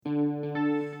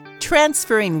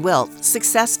Transferring wealth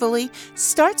successfully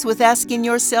starts with asking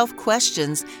yourself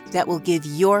questions that will give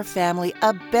your family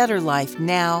a better life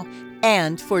now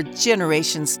and for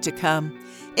generations to come.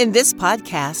 In this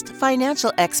podcast,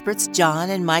 financial experts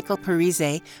John and Michael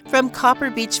Parise from Copper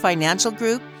Beech Financial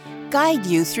Group guide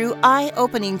you through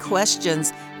eye-opening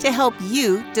questions to help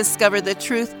you discover the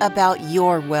truth about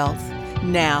your wealth.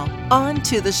 Now, on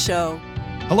to the show.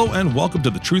 Hello and welcome to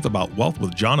The Truth About Wealth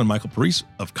with John and Michael Parise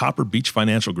of Copper Beech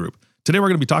Financial Group. Today we're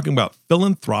going to be talking about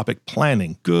philanthropic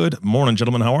planning. Good morning,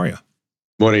 gentlemen. How are you?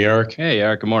 Morning, Eric. Hey,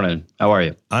 Eric. Good morning. How are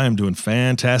you? I am doing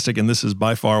fantastic, and this is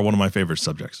by far one of my favorite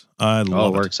subjects. I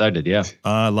love it. We're excited, yeah.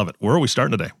 I love it. Where are we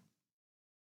starting today?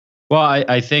 Well,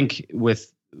 I think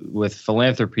with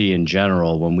philanthropy in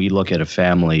general, when we look at a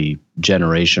family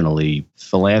generationally,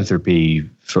 philanthropy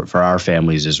for our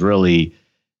families is really,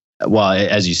 well,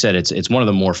 as you said, it's one of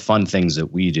the more fun things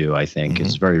that we do, I think. Mm-hmm.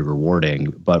 It's very rewarding.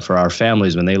 But for our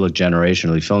families, when they look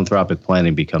generationally, philanthropic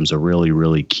planning becomes a really,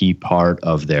 really key part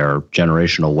of their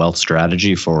generational wealth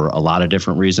strategy for a lot of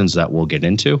different reasons that we'll get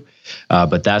into.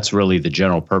 But that's really the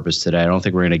general purpose today. I don't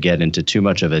think we're going to get into too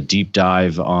much of a deep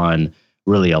dive on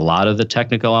really a lot of the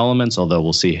technical elements, although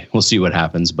we'll see what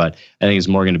happens. But I think it's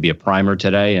more going to be a primer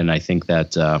today. And I think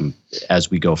that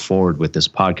as we go forward with this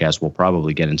podcast, we'll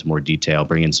probably get into more detail,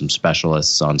 bring in some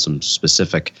specialists on some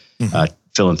specific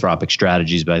philanthropic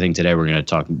strategies. But I think today we're going to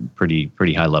talk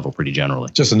pretty high level, pretty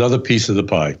generally. Just another piece of the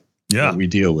pie that we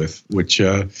deal with, which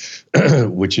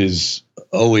is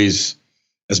always,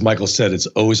 as Michael said, it's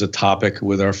always a topic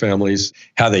with our families,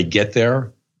 how they get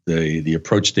there. The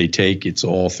approach they take, it's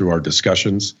all through our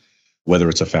discussions, whether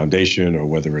it's a foundation or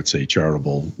whether it's a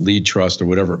charitable lead trust or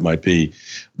whatever it might be.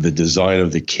 The design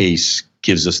of the case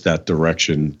gives us that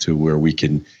direction to where we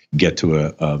can get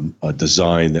to a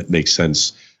design that makes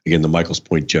sense, again, to Michael's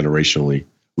point, generationally,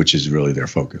 which is really their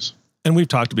focus. And we've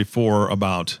talked before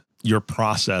about your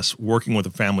process working with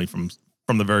a family from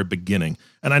the very beginning.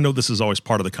 And I know this is always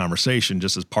part of the conversation,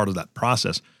 just as part of that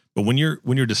process. But when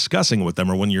you're discussing with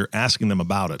them or when you're asking them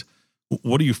about it,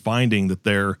 what are you finding that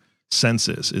their sense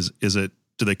is? Is it,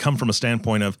 do they come from a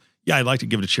standpoint of, yeah, I'd like to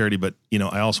give it to charity, but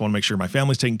I also want to make sure my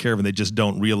family's taken care of, and they just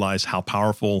don't realize how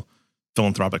powerful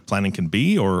philanthropic planning can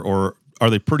be, or are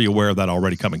they pretty aware of that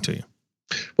already coming to you?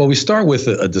 Well, we start with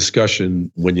a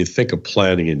discussion when you think of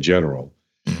planning in general.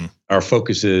 Mm-hmm. Our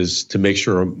focus is to make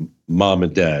sure mom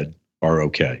and dad are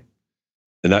okay.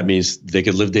 And that means they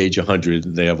could live to age 100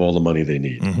 and they have all the money they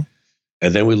need. Mm-hmm.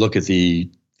 And then we look at the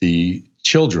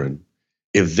children.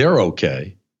 If they're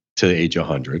okay to age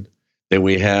 100, then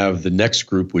we have the next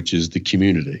group, which is the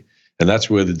community. And that's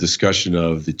where the discussion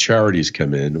of the charities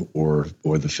come in, or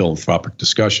the philanthropic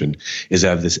discussion, is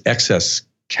have this excess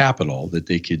capital that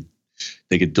they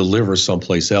could deliver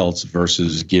someplace else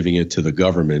versus giving it to the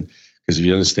government. Because if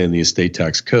you understand the estate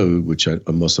tax code, which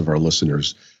most of our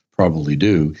listeners probably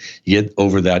do, you get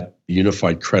over that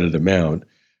unified credit amount,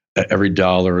 every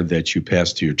dollar that you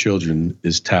pass to your children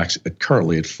is taxed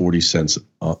currently at 40 cents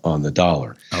on the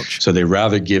dollar. Ouch. So they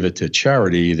rather give it to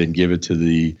charity than give it to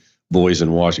the boys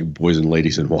and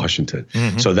ladies in Washington.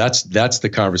 Mm-hmm. So that's the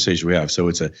conversation we have. So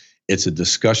it's a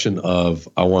discussion of,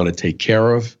 I want to take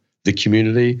care of the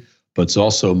community, but it's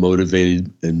also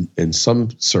motivated in some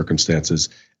circumstances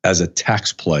as a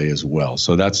tax play as well.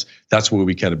 So that's where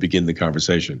we kind of begin the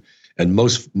conversation. And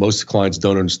most clients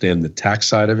don't understand the tax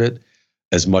side of it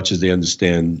as much as they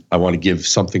understand, I want to give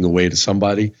something away to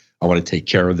somebody. I want to take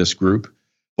care of this group.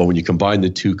 But when you combine the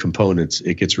two components,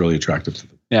 it gets really attractive to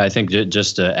them. Yeah, I think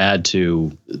just to add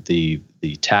to the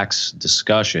tax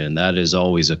discussion, that is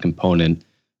always a component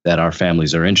that our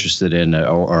families are interested in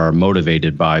or are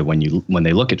motivated by when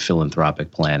they look at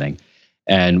philanthropic planning.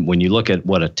 And when you look at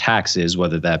what a tax is,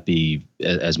 whether that be,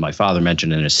 as my father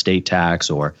mentioned, an estate tax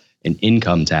or an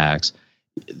income tax,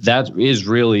 that is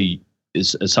really,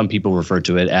 some people refer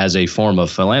to it as a form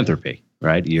of philanthropy,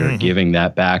 right? You're giving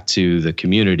that back to the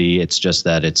community. It's just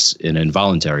that it's an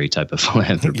involuntary type of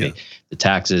philanthropy. Yeah. The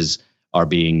taxes are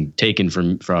being taken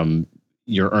from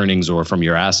your earnings or from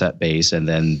your asset base, and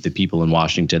then the people in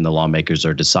Washington, the lawmakers,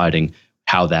 are deciding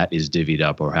how that is divvied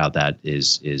up or how that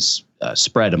is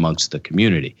spread amongst the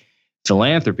community.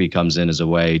 Philanthropy comes in as a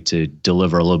way to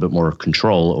deliver a little bit more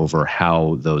control over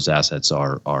how those assets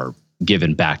are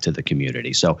given back to the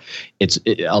community. So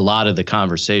a lot of the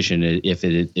conversation, if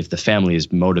the family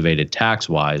is motivated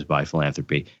tax-wise by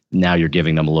philanthropy, now you're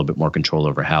giving them a little bit more control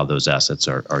over how those assets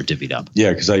are divvied up.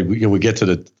 Yeah, because we get to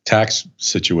the tax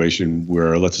situation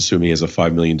where, let's assume he has a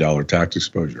 $5 million tax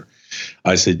exposure.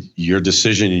 I said, your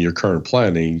decision in your current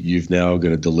planning, you've now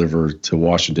going to deliver to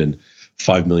Washington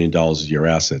 $5 million of your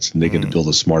assets, and they're going to build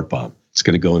a smart bomb. It's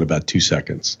going to go in about 2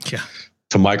 seconds. Yeah.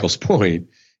 To Michael's point,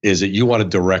 is that you want to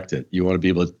direct it. You want to be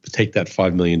able to take that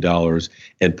 $5 million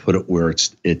and put it where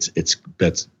it's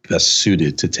best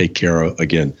suited to take care of,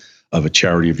 again, of a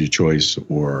charity of your choice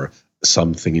or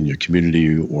something in your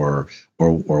community or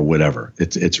whatever.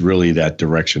 It's really that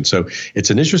direction. So it's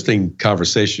an interesting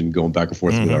conversation going back and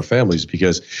forth with our families,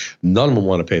 because none of them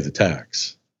want to pay the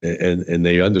tax, and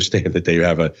they understand that they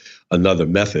have another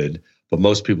method. But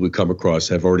most people who come across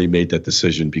have already made that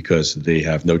decision because they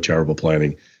have no charitable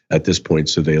planning at this point,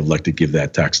 so they elect to give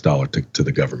that tax dollar to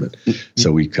the government.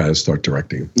 So we kind of start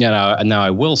directing. Yeah. Now I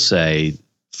will say,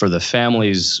 for the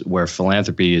families where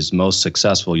philanthropy is most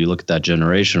successful, you look at that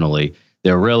generationally,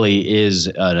 there really is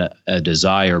a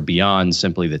desire beyond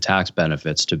simply the tax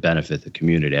benefits to benefit the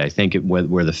community. I think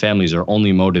where the families are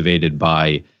only motivated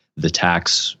by the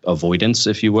tax avoidance,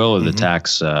 if you will, or the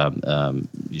tax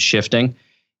shifting,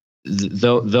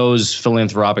 those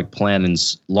philanthropic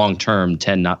plans long term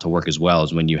tend not to work as well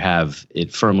as when you have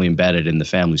it firmly embedded in the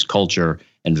family's culture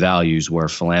and values, where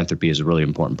philanthropy is a really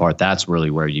important part. That's really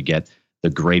where you get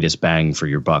the greatest bang for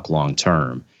your buck long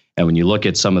term. And when you look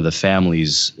at some of the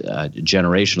families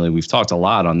generationally, we've talked a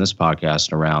lot on this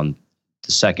podcast around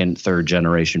the second, third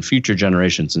generation, future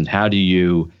generations, and how do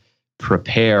you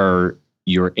prepare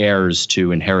your heirs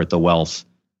to inherit the wealth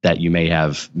that you may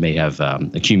have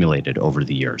accumulated over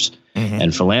the years.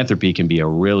 And philanthropy can be a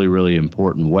really, really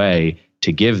important way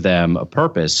to give them a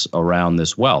purpose around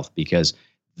this wealth, because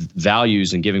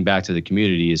values and giving back to the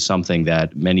community is something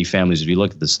that many families, if you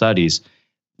look at the studies,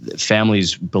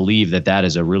 families believe that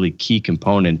is a really key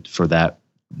component for that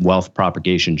wealth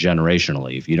propagation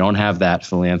generationally. If you don't have that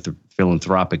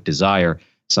philanthropic desire,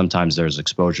 sometimes there's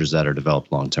exposures that are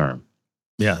developed long term.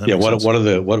 Yeah. One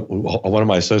of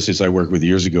my associates I worked with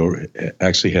years ago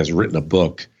actually has written a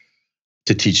book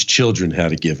to teach children how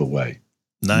to give away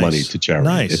money to charity.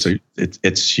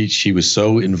 Nice. She was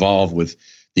so involved with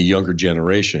the younger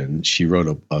generation. She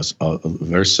wrote a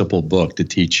very simple book to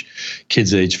teach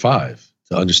kids age 5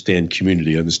 to understand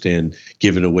community, understand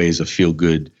giving away is a feel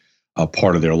good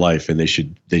part of their life, and they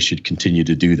should continue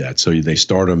to do that. So they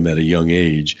start them at a young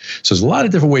age. So there's a lot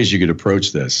of different ways you could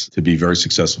approach this to be very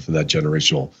successful for that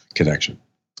generational connection.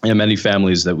 And many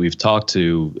families that we've talked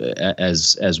to,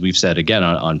 as we've said again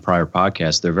on prior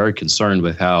podcasts, they're very concerned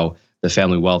with how the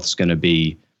family wealth is going to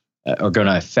be are going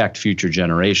to affect future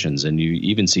generations. And you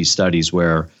even see studies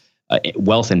where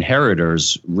wealth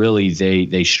inheritors really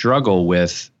they struggle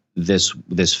with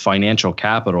this financial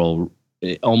capital,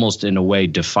 almost in a way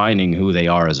defining who they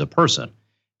are as a person.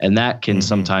 And that can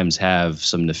sometimes have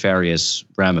some nefarious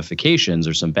ramifications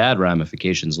or some bad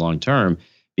ramifications long term,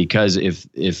 because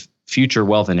if future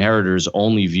wealth inheritors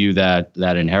only view that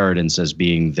inheritance as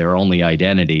being their only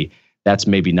identity, that's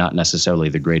maybe not necessarily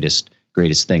the greatest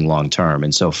thing long term.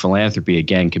 And so philanthropy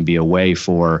again can be a way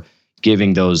for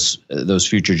giving those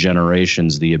future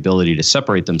generations the ability to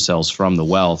separate themselves from the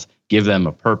wealth, give them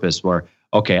a purpose where,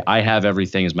 okay, I have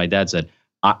everything, as my dad said,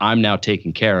 I'm now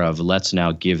taken care of. Let's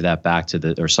now give that back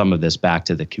or some of this back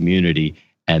to the community,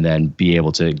 and then be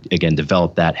able to, again,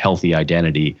 develop that healthy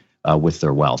identity with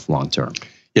their wealth long term.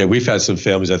 Yeah, we've had some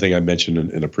families, I think I mentioned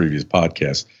in a previous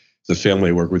podcast, the family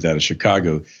I work with out of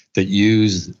Chicago that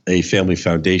used a family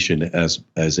foundation as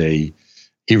he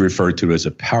referred to it as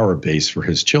a power base for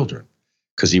his children,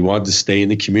 because he wanted to stay in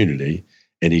the community,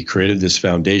 and he created this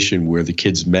foundation where the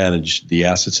kids manage the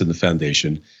assets in the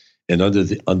foundation. And under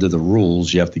the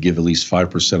rules, you have to give at least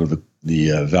 5% of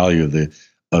the value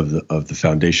of the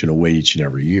foundation away each and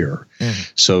every year.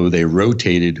 So they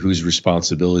rotated whose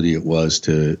responsibility it was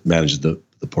to manage the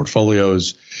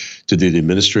portfolios, to do the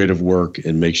administrative work,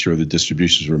 and make sure the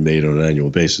distributions were made on an annual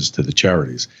basis to the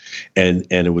charities. And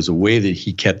it was a way that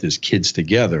he kept his kids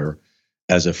together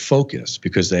as a focus,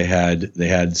 because they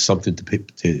had something to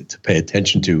pay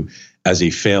attention to as a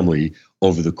family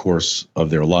over the course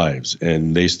of their lives.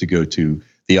 And they used to go to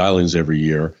the islands every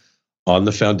year on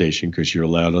the foundation, because you're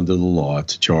allowed under the law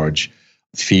to charge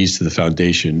fees to the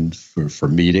foundation for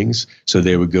meetings. So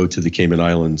they would go to the Cayman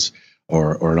Islands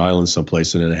or an island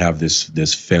someplace, and then have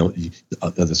this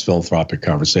philanthropic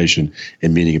conversation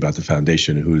and meeting about the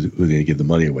foundation and who they give the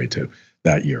money away to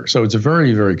that year. So it's a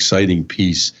very, very exciting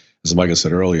piece, as Michael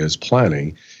said earlier, is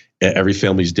planning. Every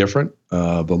family is different,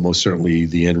 but most certainly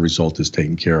the end result is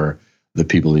taking care of the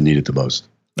people who need it the most.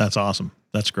 That's awesome.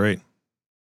 That's great.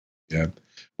 Yeah.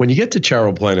 When you get to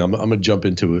charitable planning, I'm going to jump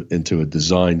into a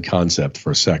design concept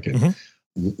for a second.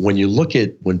 When you look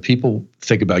at when people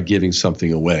think about giving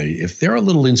something away, if they're a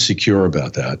little insecure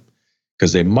about that,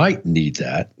 because they might need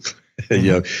that,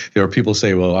 there are people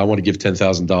say, "Well, I want to give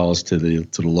 $10,000 to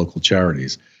the local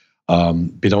charities."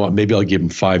 You know what? Maybe I'll give him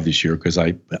 5 this year because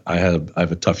I have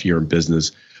a tough year in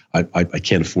business. I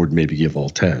can't afford to maybe give all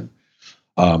 10.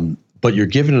 But you're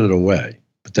giving it away.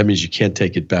 But that means you can't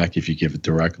take it back if you give it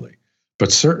directly.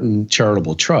 But certain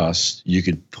charitable trusts, you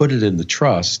could put it in the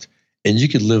trust and you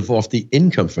could live off the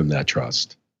income from that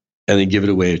trust and then give it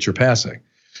away at your passing.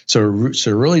 So it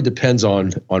really depends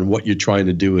on what you're trying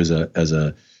to do as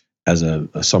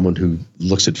someone who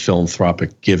looks at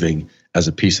philanthropic giving as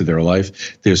a piece of their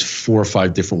life. There's 4 or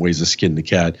 5 different ways to skin the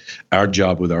cat. Our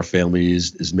job with our family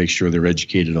is make sure they're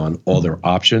educated on all their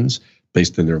options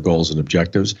based on their goals and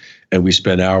objectives. And we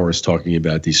spend hours talking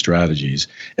about these strategies,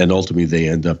 and ultimately they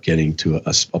end up getting to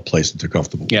a place that they're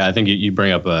comfortable with. Yeah, I think you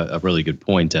bring up a really good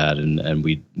point, Ed, and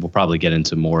we'll probably get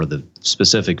into more of the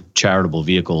specific charitable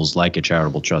vehicles like a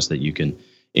charitable trust that you can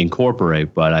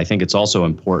incorporate. But I think it's also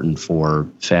important for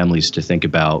families to think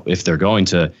about if they're going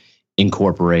to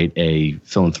incorporate a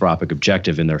philanthropic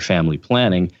objective in their family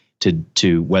planning,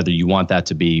 to whether you want that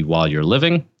to be while you're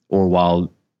living or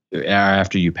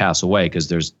after you pass away, because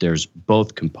there's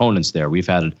both components there. We've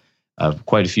had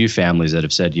quite a few families that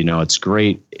have said, it's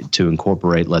great to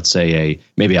incorporate, let's say,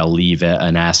 maybe I'll leave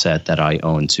an asset that I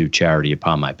own to charity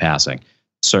upon my passing.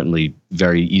 Certainly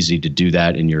very easy to do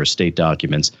that in your estate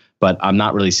documents, but I'm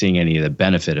not really seeing any of the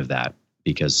benefit of that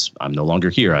because I'm no longer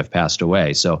here. I've passed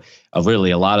away. So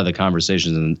really a lot of the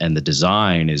conversations and the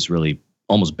design is really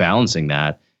almost balancing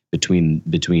that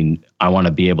between I want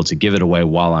to be able to give it away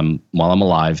while I'm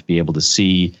alive, be able to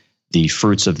see the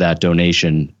fruits of that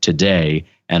donation today,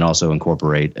 and also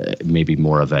incorporate maybe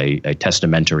more of a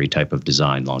testamentary type of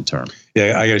design long term.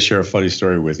 Yeah, I got to share a funny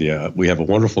story with you. We have a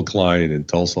wonderful client in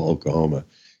Tulsa, Oklahoma.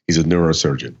 He's a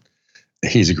neurosurgeon.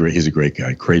 He's a great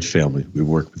guy, great family. We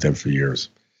worked with them for years.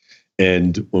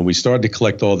 And when we started to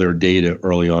collect all their data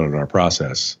early on in our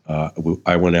process,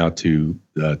 I went out to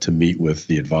meet with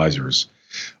the advisors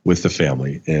with the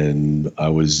family, and I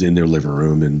was in their living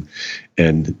room,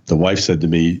 and the wife said to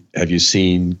me, "Have you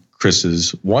seen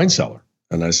Chris's wine cellar?"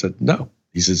 And I said, "No."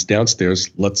 He says, "Downstairs,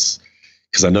 because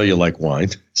I know you like wine,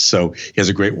 so he has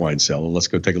a great wine cellar. Let's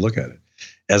go take a look at it."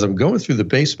 As I'm going through the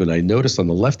basement, I noticed on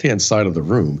the left-hand side of the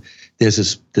room,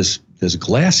 there's this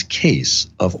glass case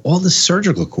of all the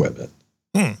surgical equipment.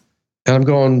 And I'm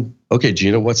going, "Okay,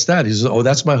 Gina, what's that?" He says, "Oh,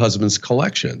 that's my husband's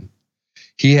collection.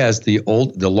 He has the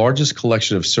largest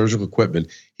collection of surgical equipment.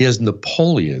 He has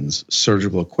Napoleon's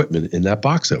surgical equipment in that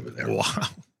box over there." Wow.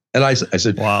 And I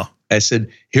said, "Wow." I said,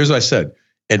 "Here's what I said.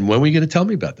 And when are you going to tell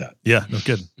me about that?" Yeah, no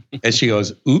kidding. And she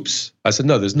goes, "Oops." I said,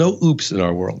 "No, there's no oops in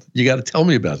our world. You got to tell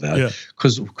me about that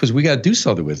because we got to do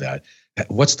something with that.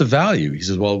 What's the value?" He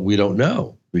says, "Well, we don't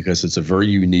know because it's a very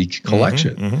unique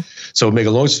collection." Mm-hmm. So make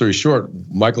a long story short,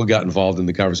 Michael got involved in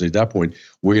the conversation at that point.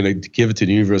 We're going to give it to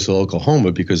the University of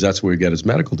Oklahoma because that's where he got his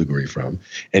medical degree from.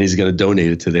 And he's going to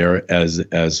donate it to there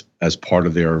as part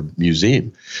of their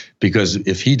museum. Because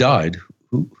if he died,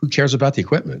 who cares about the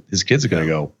equipment? His kids are going to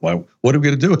go, "Well, what are we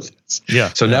going to do with this?"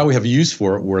 Yeah. So now we have a use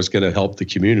for it where it's going to help the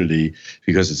community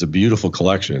because it's a beautiful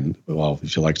collection. Well,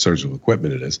 if you like surgical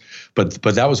equipment, it is. But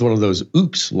that was one of those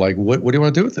oops. Like, what do you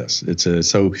want to do with this?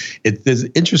 There's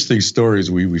interesting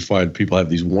stories. We find people have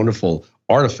these wonderful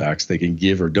artifacts they can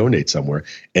give or donate somewhere,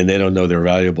 and they don't know they're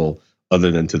valuable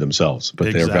other than to themselves,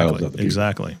 but they're valuable to other people.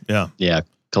 Exactly. Yeah. Yeah.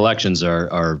 Collections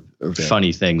are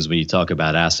funny things when you talk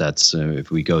about assets.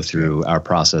 If we go through our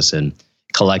process in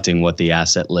collecting what the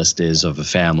asset list is of a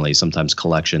family, sometimes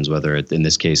collections, whether it's in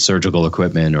this case surgical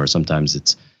equipment, or sometimes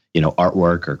it's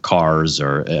artwork or cars,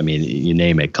 or you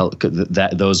name it.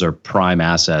 Those are prime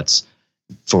assets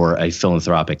for a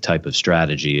philanthropic type of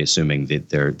strategy, assuming that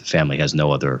the family has no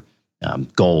other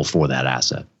goal for that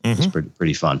asset. Mm-hmm. It's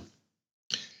pretty fun.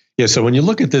 Yeah, so when you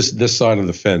look at this side of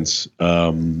the fence,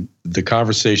 the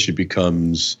conversation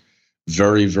becomes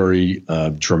very, very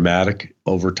dramatic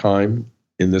over time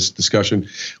in this discussion.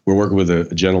 We're working with a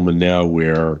gentleman now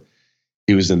where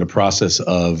he was in the process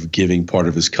of giving part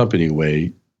of his company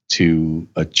away to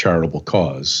a charitable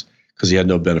cause because he had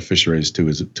no beneficiaries to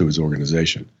his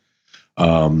organization,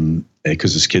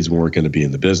 because his kids weren't going to be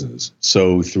in the business.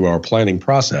 So through our planning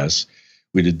process,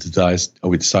 we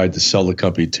decided to sell the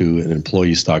company to an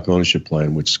employee stock ownership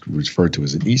plan, which is referred to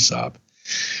as an ESOP,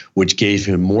 which gave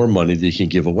him more money that he can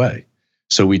give away.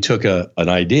 So we took an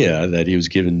idea that he was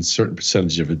giving a certain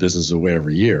percentage of his business away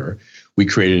every year. We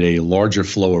created a larger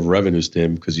flow of revenues to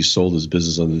him because he sold his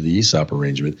business under the ESOP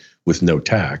arrangement with no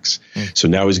tax. So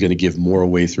now he's going to give more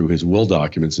away through his will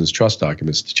documents and his trust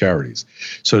documents to charities.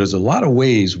 So there's a lot of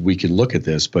ways we can look at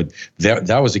this, but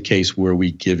that was a case where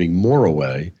we giving more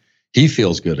away. He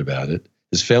feels good about it.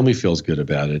 His family feels good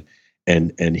about it.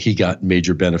 and he got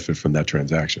major benefit from that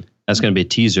transaction. That's going to be a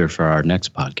teaser for our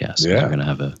next podcast. Yeah. We're going to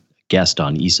have a guest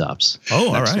on ESOPs.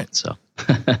 Oh, all right. So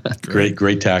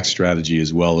Great tax strategy,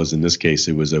 as well as in this case,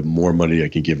 it was a more money I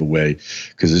can give away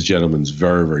because this gentleman's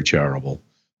very, very charitable,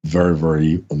 very,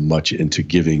 very much into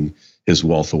giving his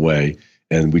wealth away.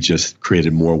 And we just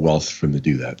created more wealth for him to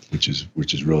do that, which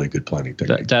is really a good planning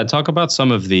technique. Dad, talk about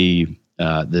some of the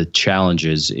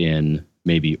challenges in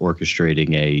maybe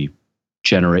orchestrating a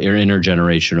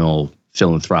intergenerational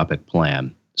philanthropic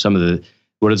plan.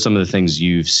 What are some of the things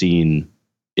you've seen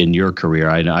in your career?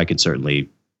 I could certainly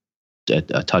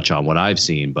touch on what I've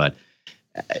seen, but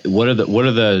what are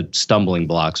the stumbling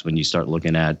blocks when you start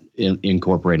looking at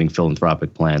incorporating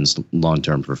philanthropic plans long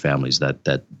term for families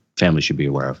that families should be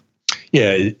aware of?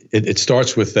 Yeah, it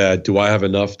starts with that. Do I have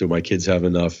enough? Do my kids have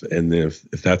enough? And if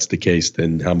that's the case,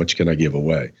 then how much can I give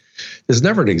away? There's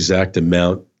never an exact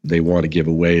amount they want to give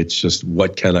away. It's just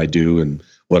what can I do and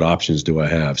what options do I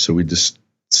have? So we just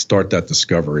start that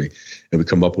discovery and we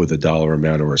come up with a dollar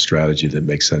amount or a strategy that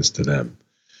makes sense to them.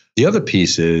 The other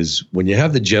piece is when you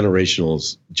have the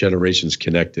generations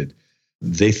connected,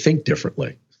 they think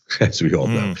differently. As we all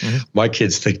know, my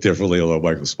kids think differently. Although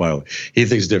Michael's smiling, he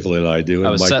thinks differently than I do. And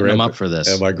I was setting them up for this.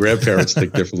 And my grandparents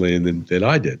think differently than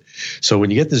I did. So when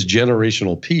you get this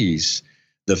generational piece,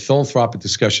 the philanthropic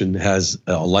discussion has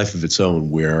a life of its own,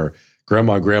 where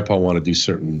grandma and grandpa want to do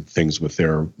certain things with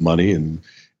their money, and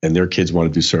their kids want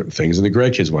to do certain things, and the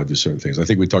grandkids want to do certain things. I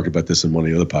think we talked about this in one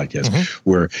of the other podcasts,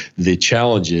 where the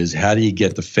challenge is how do you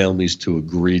get the families to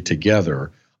agree together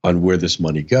on where this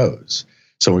money goes?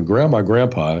 So when grandma and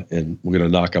grandpa, and we're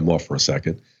going to knock them off for a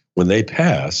second, when they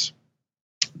pass,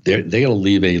 they're going to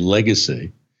leave a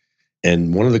legacy.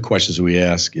 And one of the questions we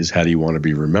ask is, how do you want to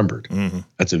be remembered?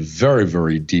 That's a very,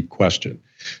 very deep question.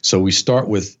 So we start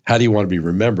with, how do you want to be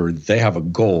remembered? They have a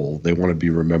goal. They want to be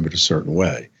remembered a certain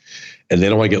way. And they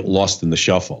don't want to get lost in the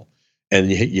shuffle. And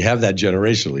you have that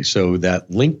generationally. So that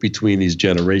link between these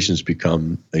generations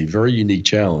become a very unique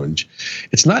challenge.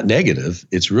 It's not negative.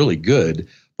 It's really good.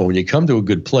 But when you come to a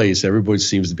good place, everybody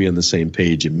seems to be on the same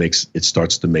page. It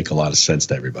starts to make a lot of sense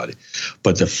to everybody.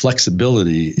 But the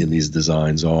flexibility in these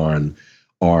designs are,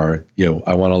 I want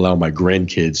to allow my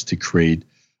grandkids to create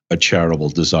a charitable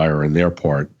desire on their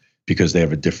part because they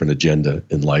have a different agenda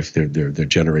in life. Their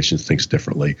generation thinks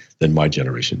differently than my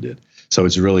generation did. So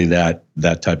it's really that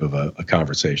type of a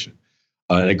conversation.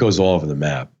 And it goes all over the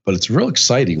map. But it's real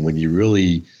exciting when you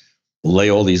really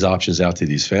lay all these options out to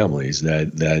these families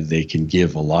that they can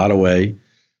give a lot away,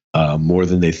 more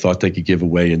than they thought they could give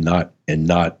away, and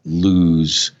not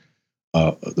lose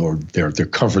or their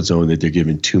comfort zone that they're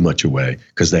giving too much away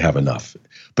because they have enough.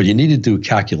 But you need to do a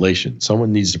calculation.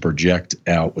 Someone needs to project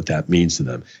out what that means to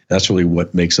them. That's really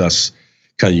what makes us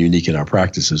kind of unique in our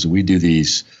practices. We do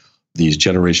these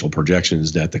generational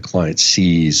projections that the client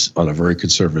sees on a very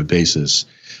conservative basis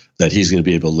that he's going to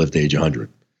be able to live to age 100.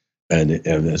 And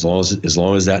as long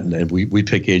as that, and we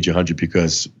pick age 100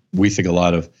 because we think a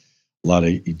lot of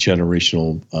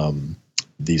generational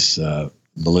these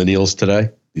millennials today,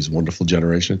 these wonderful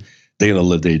generation, they're going to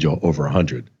live to age over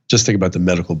 100. Just think about the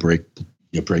medical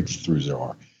breakthroughs there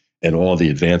are, and all the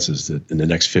advances that in the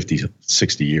next 50,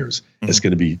 60 years, it's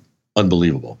going to be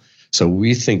unbelievable. So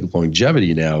we think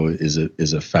longevity now is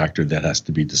a factor that has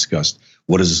to be discussed.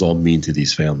 What does this all mean to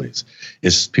these families?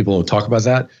 People don't talk about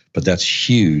that, but that's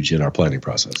huge in our planning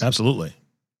process. Absolutely.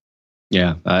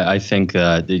 Yeah, I think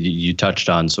you touched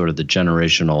on sort of the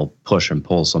generational push and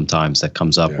pull sometimes that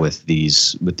comes up with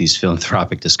these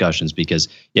philanthropic discussions, because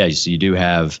so you do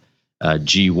have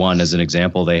G1 as an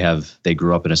example. They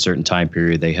grew up in a certain time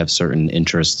period. They have certain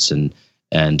interests and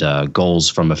goals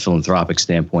from a philanthropic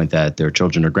standpoint that their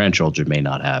children or grandchildren may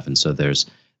not have. And so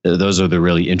those are the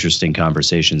really interesting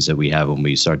conversations that we have when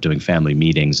we start doing family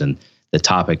meetings, and the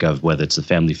topic of whether it's the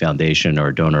family foundation or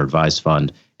a donor advised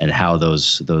fund and how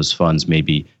those funds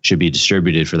should be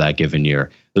distributed for that given year.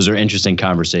 Those are interesting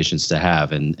conversations to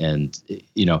have, and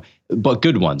but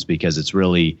good ones, because it's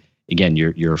really, again,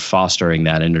 you're fostering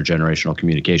that intergenerational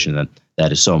communication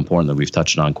that is so important, that we've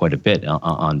touched on quite a bit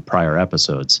on prior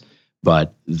episodes.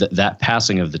 But that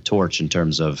passing of the torch in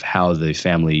terms of how the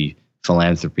family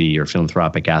philanthropy or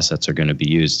philanthropic assets are going to be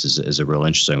used is a real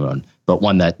interesting one, but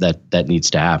one that needs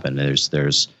to happen.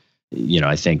 There's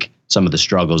I think some of the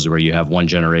struggles where you have one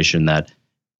generation that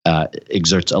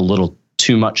exerts a little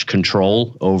too much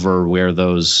control over where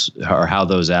those or how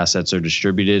those assets are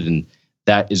distributed, and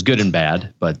that is good and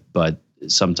bad. But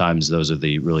sometimes those are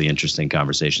the really interesting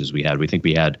conversations we had. We think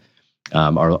we had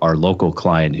our local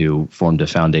client who formed a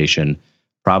foundation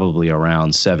probably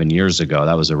around 7 years ago.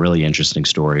 That was a really interesting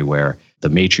story where the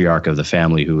matriarch of the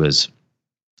family, who is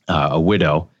a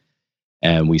widow,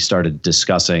 and we started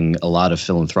discussing a lot of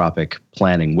philanthropic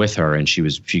planning with her, and she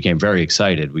became very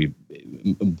excited.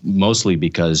 Mostly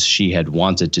because she had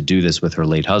wanted to do this with her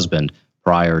late husband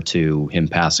prior to him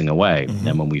passing away. Mm-hmm.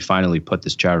 And when we finally put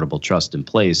this charitable trust in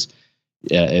place,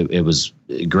 it was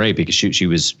great because she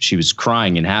was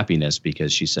crying in happiness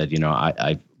because she said,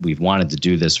 we've wanted to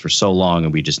do this for so long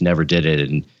and we just never did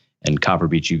it. And Copper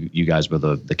Beech, you guys were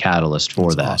the catalyst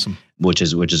for that, awesome. which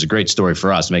is a great story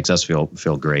for us. Makes us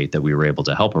feel great that we were able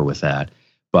to help her with that.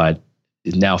 But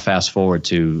now fast forward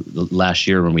to last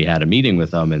year when we had a meeting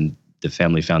with them, and the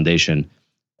Family Foundation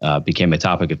became a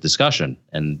topic of discussion,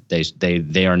 and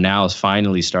they are now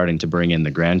finally starting to bring in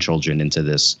the grandchildren into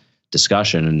this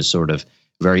discussion, and it's sort of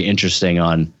very interesting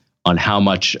on how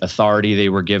much authority they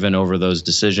were given over those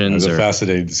decisions. It was a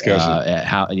fascinating discussion.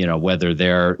 How whether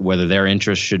their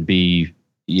interests should be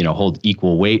hold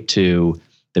equal weight to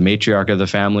the matriarch of the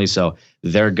family. So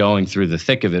they're going through the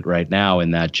thick of it right now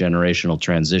in that generational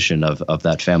transition of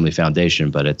that family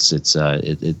foundation. But it's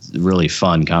really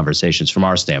fun conversations from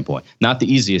our standpoint. Not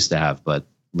the easiest to have, but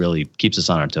really keeps us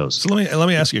on our toes. So let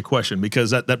me ask you a question, because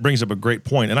that brings up a great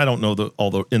point, and I don't know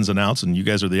all the ins and outs, and you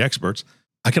guys are the experts.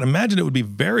 I can imagine it would be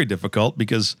very difficult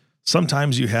because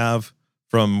sometimes you have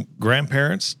from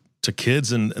grandparents to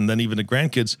kids and then even to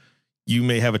grandkids, you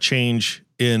may have a change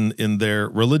in their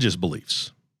religious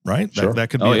beliefs. Right? Sure.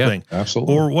 That could be a thing.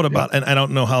 Absolutely. Or what about, and I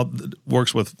don't know how it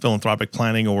works with philanthropic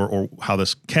planning or how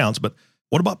this counts, but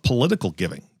what about political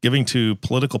giving? Giving to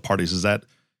political parties, is that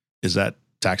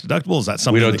tax deductible? Is that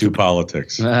something? We don't do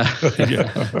politics. Yeah.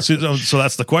 So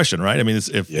that's the question, right? I mean,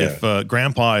 if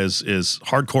grandpa is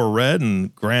hardcore red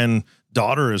and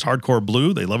granddaughter is hardcore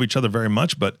blue, they love each other very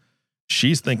much, but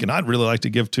she's thinking, I'd really like to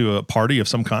give to a party of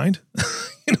some kind.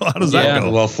 How does that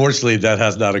go? Well, fortunately, that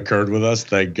has not occurred with us.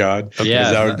 Thank God.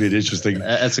 Yeah, that would be an interesting.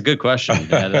 That's a good question.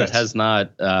 That has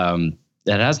not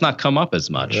come up as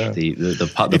much. Yeah.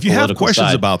 The if you have questions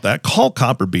side. About that, call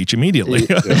Copper Beech immediately.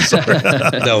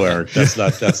 No, Eric, that's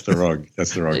the wrong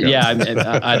guy.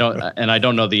 Yeah, I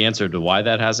don't know the answer to why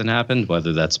that hasn't happened.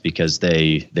 Whether that's because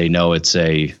they know it's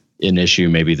an issue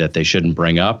maybe that they shouldn't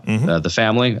bring up, the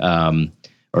family.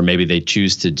 Or maybe they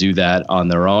choose to do that on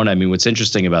their own. I mean, what's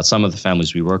interesting about some of the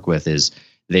families we work with is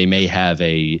they may have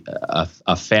a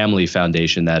family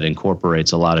foundation that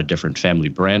incorporates a lot of different family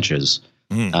branches.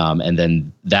 And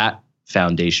then that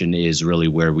foundation is really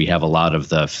where we have a lot of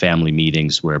the family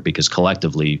meetings because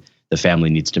collectively the family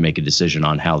needs to make a decision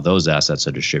on how those assets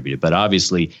are distributed. But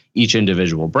obviously each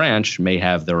individual branch may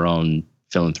have their own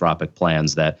philanthropic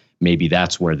plans that maybe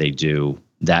that's where they do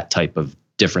that type of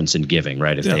difference in giving,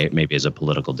 right? If they maybe as a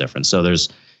political difference. So there's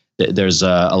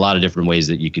a lot of different ways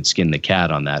that you could skin the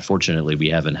cat on that. Fortunately, we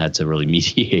haven't had to really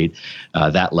mediate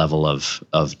that level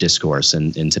of discourse.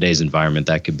 And in today's environment,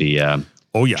 that could be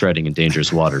treading in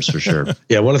dangerous waters for sure.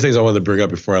 Yeah, one of the things I wanted to bring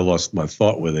up before I lost my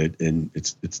thought with it, and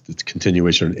it's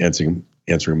continuation of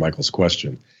answering Michael's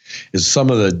question, is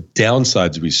some of the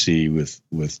downsides we see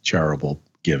with charitable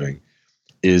giving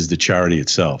is the charity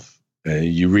itself.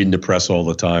 You read in the press all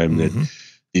the time that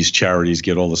these charities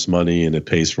get all this money and it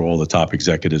pays for all the top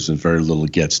executives and very little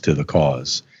gets to the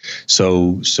cause.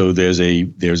 So there's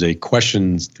a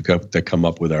questions that come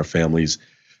up with our families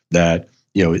that,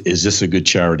 is this a good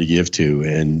charity to give to,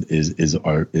 and is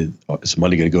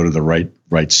money going to go to the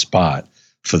right spot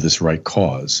for this right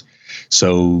cause?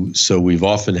 So we've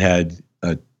often had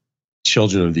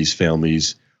children of these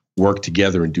families work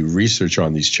together and do research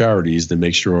on these charities to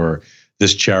make sure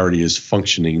this charity is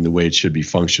functioning the way it should be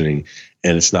functioning,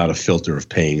 and it's not a filter of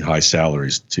paying high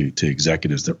salaries to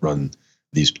executives that run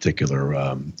these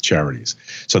particular charities.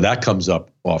 So that comes up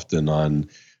often on,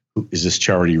 is this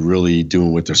charity really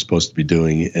doing what they're supposed to be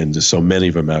doing? And there's so many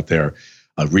of them out there,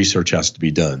 research has to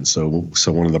be done. So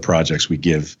one of the projects we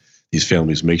give these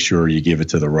families, make sure you give it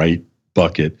to the right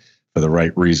bucket for the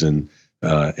right reason,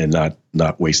 and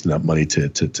not wasting that money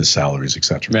to salaries, et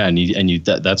cetera. Yeah,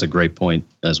 that's a great point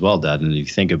as well, Dad. And if you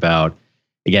think about,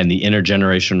 again, the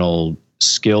intergenerational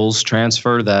skills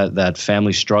transfer that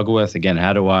families struggle with. Again,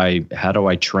 how do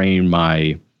I train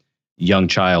my young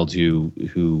child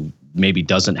who maybe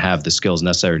doesn't have the skills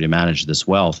necessary to manage this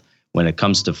wealth? When it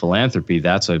comes to philanthropy,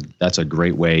 that's a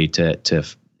great way to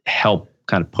help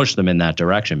kind of push them in that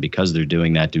direction, because they're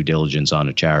doing that due diligence on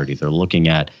a charity. They're looking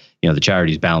at the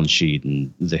charity's balance sheet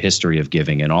and the history of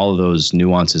giving and all of those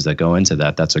nuances that go into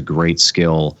that. That's a great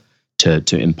skill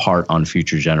to impart on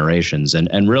future generations.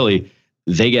 And really,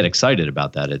 they get excited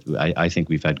about that. I think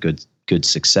we've had good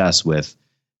success with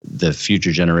the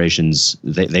future generations,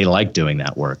 they like doing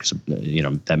that work. So,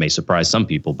 that may surprise some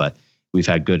people, but we've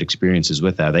had good experiences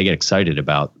with that. They get excited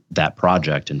about that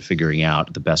project and figuring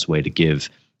out the best way to give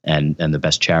and the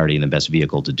best charity and the best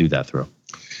vehicle to do that through.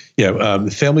 Yeah,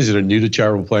 families that are new to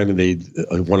charitable planning,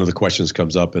 one of the questions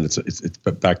comes up, and it's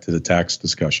back to the tax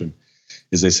discussion,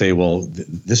 is they say, well,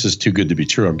 this is too good to be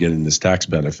true. I'm getting this tax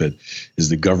benefit. Is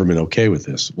the government okay with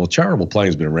this? Well, charitable planning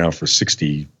has been around for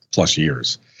 60 plus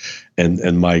years.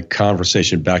 And my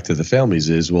conversation back to the families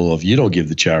is, well, if you don't give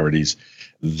the charities,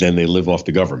 then they live off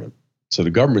the government. So the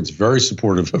government's very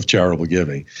supportive of charitable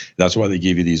giving. That's why they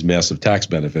give you these massive tax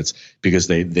benefits, because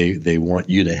they want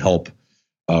you to help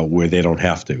where they don't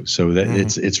have to. So that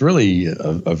it's really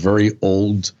a very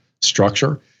old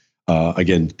structure.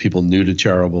 Again, people new to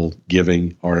charitable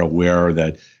giving aren't aware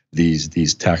that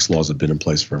these tax laws have been in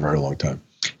place for a very long time.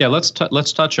 Yeah, let's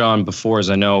touch on before, as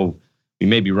I know we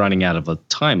may be running out of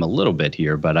time a little bit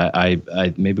here, but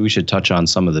I maybe we should touch on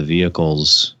some of the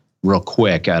vehicles real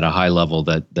quick at a high level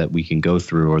that we can go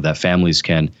through, or that families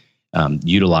can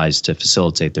utilize to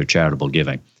facilitate their charitable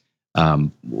giving.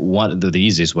 The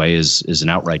easiest way is an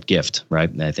outright gift, right?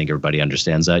 And I think everybody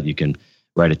understands that. You can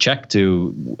write a check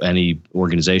to any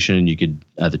organization, and you could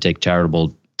either take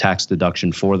charitable tax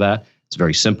deduction for that. It's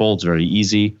very simple. It's very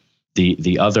easy.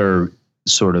 The other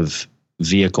sort of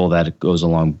vehicle that goes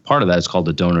along part of that is called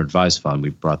the donor advised fund. We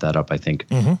brought that up, I think,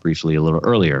 briefly a little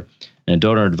earlier. And a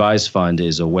donor advised fund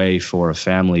is a way for a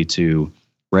family to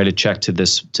write a check to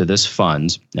this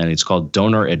fund, and it's called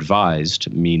donor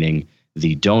advised, meaning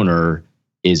the donor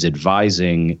is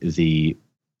advising the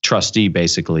trustee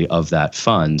basically of that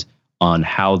fund on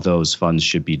how those funds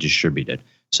should be distributed.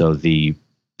 So the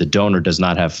donor does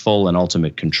not have full and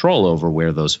ultimate control over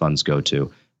where those funds go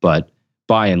to, but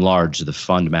by and large, the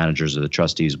fund managers or the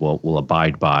trustees will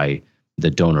abide by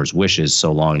the donor's wishes,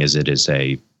 so long as it is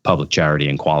a public charity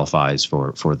and qualifies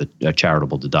for the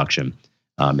charitable deduction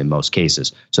in most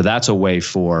cases. So that's a way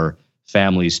for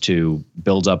families to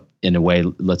build up, in a way,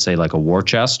 let's say like a war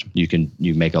chest. You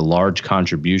make a large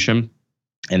contribution,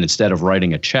 and instead of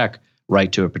writing a check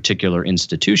right to a particular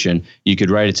institution, you could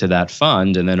write it to that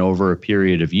fund, and then over a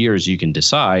period of years, you can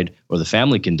decide, or the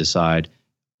family can decide,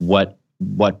 what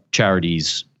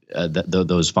charities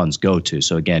those funds go to.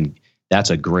 So again, that's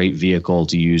a great vehicle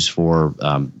to use for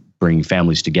bringing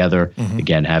families together.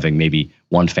 Again, having maybe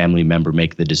one family member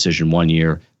make the decision one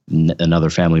year, another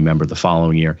family member the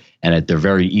following year, and they're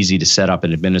very easy to set up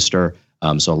and administer.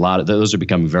 So a lot of those are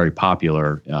becoming very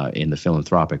popular in the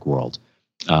philanthropic world.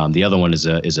 The other one is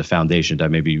a foundation.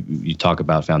 Maybe you talk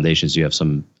about foundations. You have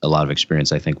a lot of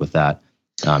experience, I think, with that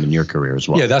in your career as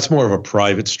well. Yeah, that's more of a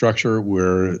private structure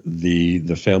where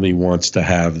the family wants to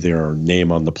have their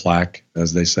name on the plaque,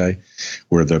 as they say,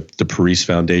 where the Paris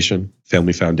Foundation,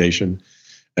 family foundation,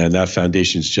 and that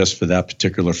foundation is just for that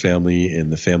particular family,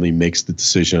 and the family makes the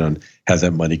decision on how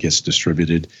that money gets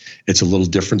distributed. It's a little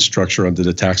different structure under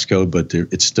the tax code, but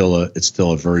it's still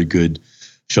a very good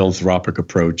philanthropic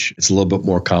approach. It's a little bit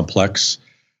more complex.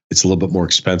 It's a little bit more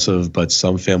expensive, but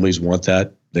some families want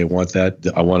that. They want that.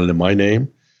 I want it in my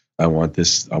name. I want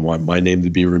my name to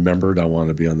be remembered. I want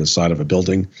to be on the side of a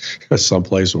building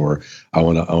someplace, or I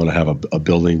want to have a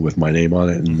building with my name on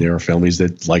it. And there are families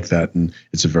that like that, and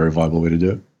it's a very viable way to do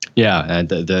it. Yeah,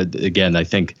 and again, I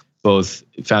think both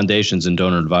foundations and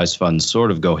donor advised funds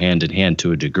sort of go hand in hand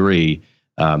to a degree.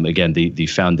 Again, the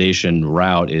foundation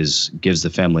route gives the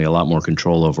family a lot more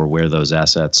control over where those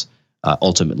assets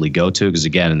ultimately go to. Because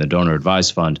again, in the donor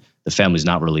advised fund, the family's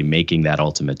not really making that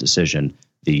ultimate decision.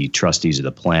 The trustees of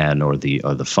the plan or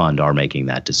the fund are making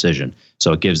that decision.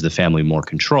 So it gives the family more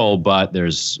control, but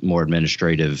there's more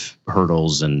administrative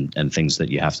hurdles and things that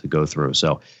you have to go through.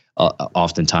 So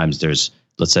oftentimes there's,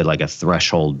 let's say, like a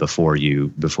threshold before you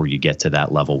get to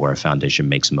that level where a foundation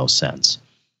makes most sense.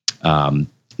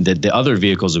 The other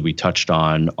vehicles that we touched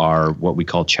on are what we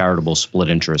call charitable split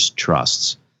interest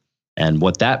trusts. And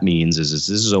what that means is this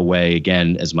is a way,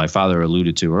 again, as my father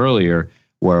alluded to earlier,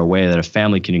 where a way that a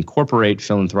family can incorporate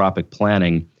philanthropic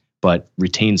planning, but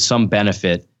retain some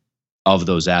benefit of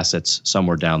those assets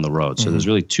somewhere down the road. So there's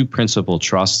really two principal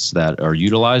trusts that are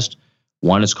utilized.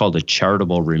 One is called a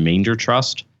charitable remainder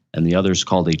trust, and the other is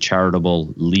called a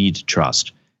charitable lead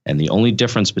trust. And the only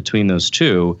difference between those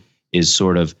two is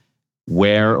sort of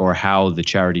where or how the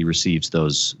charity receives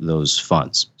those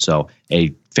funds. So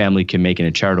a family can make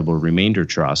a charitable remainder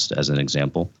trust, as an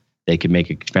example.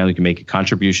 Family can make a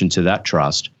contribution to that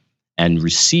trust and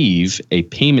receive a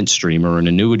payment stream or an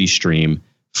annuity stream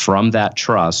from that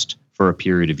trust for a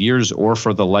period of years or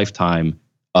for the lifetime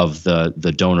of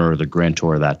the donor or the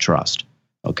grantor of that trust.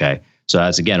 Okay, so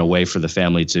that's again a way for the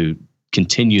family to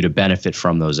continue to benefit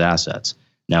from those assets.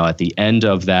 Now, at the end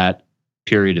of that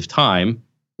period of time,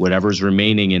 whatever's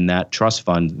remaining in that trust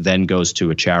fund then goes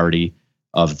to a charity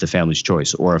of the family's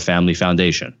choice, or a family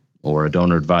foundation, or a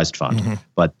donor advised fund. Mm-hmm.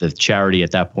 But the charity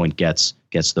at that point gets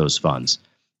those funds.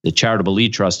 The charitable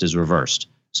lead trust is reversed.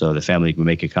 So the family can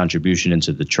make a contribution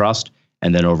into the trust,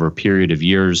 and then over a period of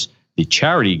years, the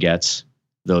charity gets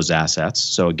those assets.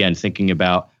 So again, thinking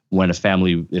about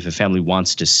if a family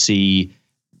wants to see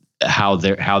how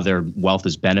their wealth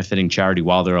is benefiting charity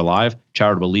while they're alive,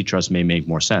 charitable lead trust may make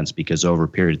more sense, because over a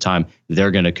period of time,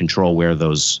 they're going to control where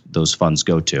those funds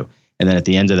go to. And then at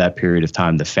the end of that period of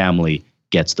time, the family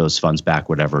gets those funds back,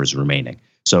 whatever is remaining.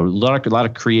 So a lot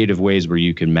of creative ways where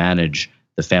you can manage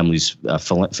the family's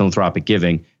philanthropic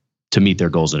giving to meet their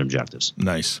goals and objectives.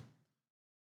 Nice.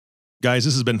 Guys,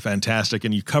 this has been fantastic,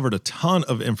 and you covered a ton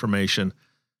of information.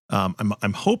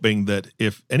 I'm hoping that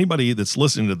if anybody that's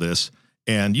listening to this,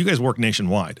 and you guys work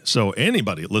nationwide, so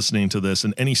anybody listening to this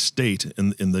in any state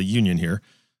in the union here,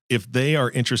 if they are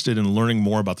interested in learning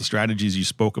more about the strategies you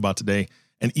spoke about today,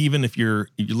 and even if you're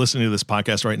listening to this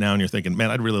podcast right now and you're thinking, man,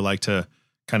 I'd really like to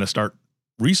kind of start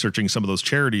researching some of those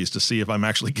charities to see if I'm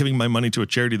actually giving my money to a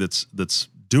charity that's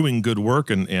doing good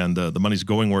work and the money's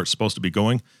going where it's supposed to be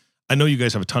going. I know you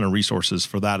guys have a ton of resources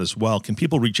for that as well. Can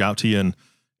people reach out to you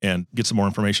and get some more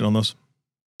information on those?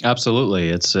 Absolutely.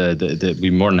 It's we'd be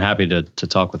more than happy to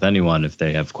talk with anyone if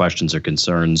they have questions or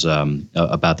concerns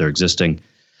about their existing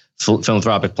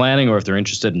philanthropic planning, or if they're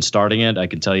interested in starting it. I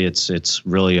can tell you it's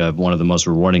really one of the most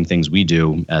rewarding things we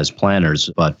do as planners.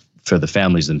 But for the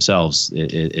families themselves,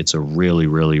 it's a really,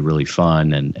 really, really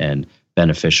fun and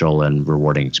beneficial and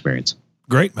rewarding experience.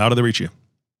 Great. How do they reach you?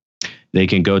 They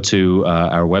can go to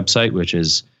our website, which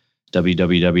is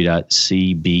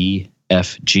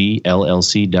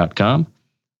www.cbfgllc.com.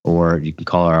 Or you can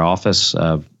call our office.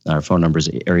 Our phone number is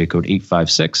area code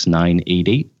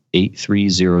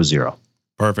 856-988-8300.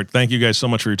 Perfect. Thank you guys so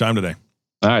much for your time today.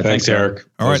 All right. Thanks, Eric.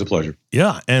 Always a pleasure.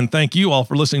 Yeah. And thank you all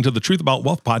for listening to the Truth About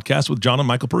Wealth podcast with John and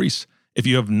Michael Parise. If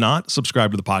you have not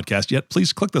subscribed to the podcast yet,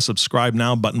 please click the subscribe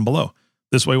now button below.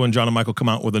 This way, when John and Michael come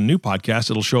out with a new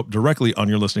podcast, it'll show up directly on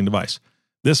your listening device.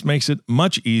 This makes it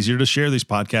much easier to share these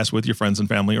podcasts with your friends and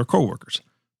family or coworkers.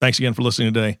 Thanks again for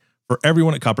listening today. For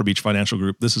everyone at Copper Beech Financial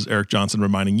Group, this is Eric Johnson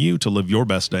reminding you to live your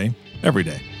best day every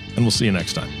day. And we'll see you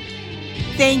next time.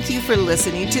 Thank you for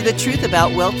listening to the Truth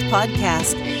About Wealth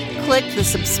podcast. Click the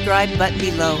subscribe button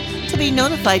below to be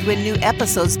notified when new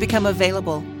episodes become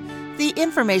available. The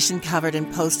information covered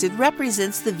and posted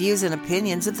represents the views and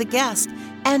opinions of the guest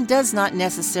and does not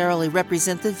necessarily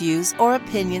represent the views or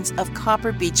opinions of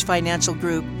Copper Beech Financial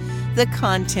Group. The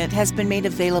content has been made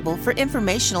available for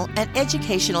informational and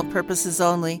educational purposes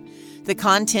only. The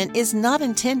content is not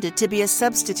intended to be a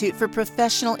substitute for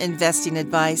professional investing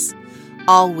advice.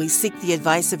 Always seek the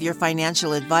advice of your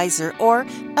financial advisor or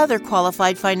other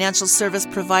qualified financial service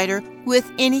provider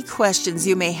with any questions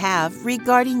you may have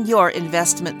regarding your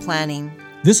investment planning.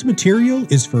 This material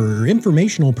is for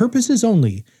informational purposes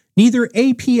only. Neither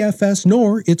APFS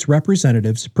nor its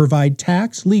representatives provide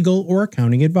tax, legal, or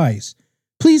accounting advice.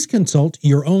 Please consult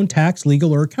your own tax,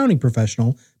 legal, or accounting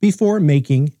professional before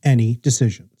making any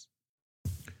decisions.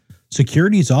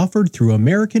 Securities offered through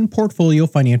American Portfolio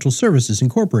Financial Services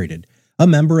Incorporated, a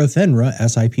member of FINRA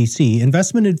SIPC,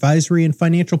 investment advisory and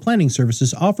financial planning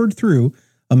services offered through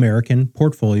American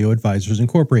Portfolio Advisors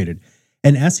Incorporated,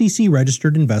 an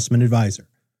SEC-registered investment advisor.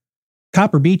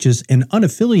 Copper Beech is an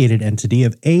unaffiliated entity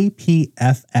of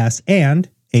APFS and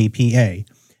APA.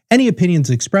 Any opinions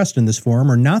expressed in this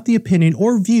forum are not the opinion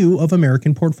or view of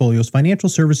American Portfolios Financial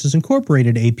Services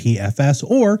Incorporated, APFS,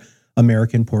 or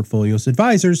American Portfolios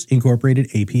Advisors Incorporated,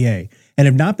 APA, and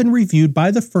have not been reviewed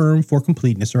by the firm for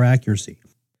completeness or accuracy.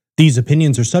 These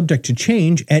opinions are subject to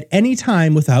change at any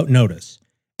time without notice.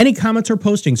 Any comments or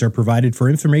postings are provided for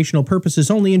informational purposes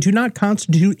only and do not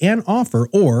constitute an offer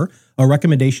or a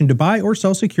recommendation to buy or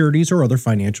sell securities or other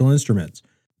financial instruments.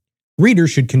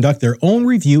 Readers should conduct their own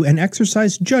review and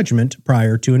exercise judgment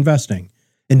prior to investing.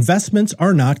 Investments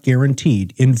are not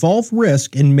guaranteed, involve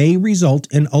risk, and may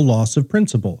result in a loss of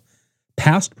principal.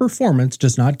 Past performance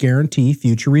does not guarantee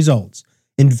future results.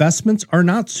 Investments are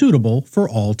not suitable for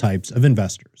all types of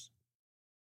investors.